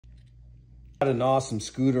An awesome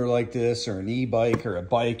scooter like this, or an e-bike or a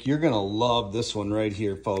bike, you're gonna love this one right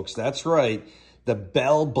here, folks. That's right, the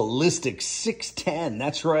Ballistic 610.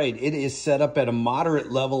 That's right, it is set up at a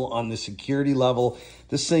moderate level on the security level.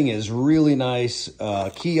 This thing is really nice,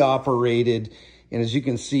 key operated, and as you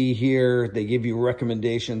can see here, they give you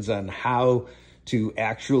recommendations on how to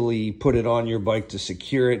actually put it on your bike to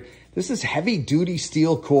secure it. This is heavy duty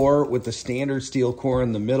steel core with the standard steel core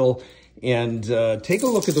in the middle. And take a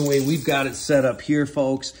look at the way we've got it set up here,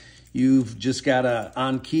 folks. You've just got to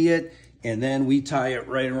on-key it, and then we tie it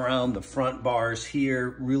right around the front bars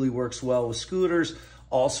here. Really works well with scooters,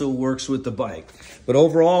 also works with the bike. But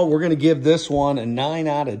overall, we're going to give this one a 9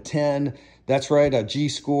 out of 10. That's right, a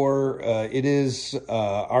G-score. It is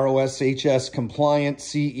ROSHS compliant,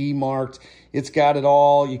 CE marked. It's got it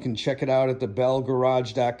all. You can check it out at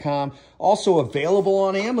thebellgarage.com. Also available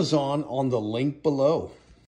on Amazon on the link below.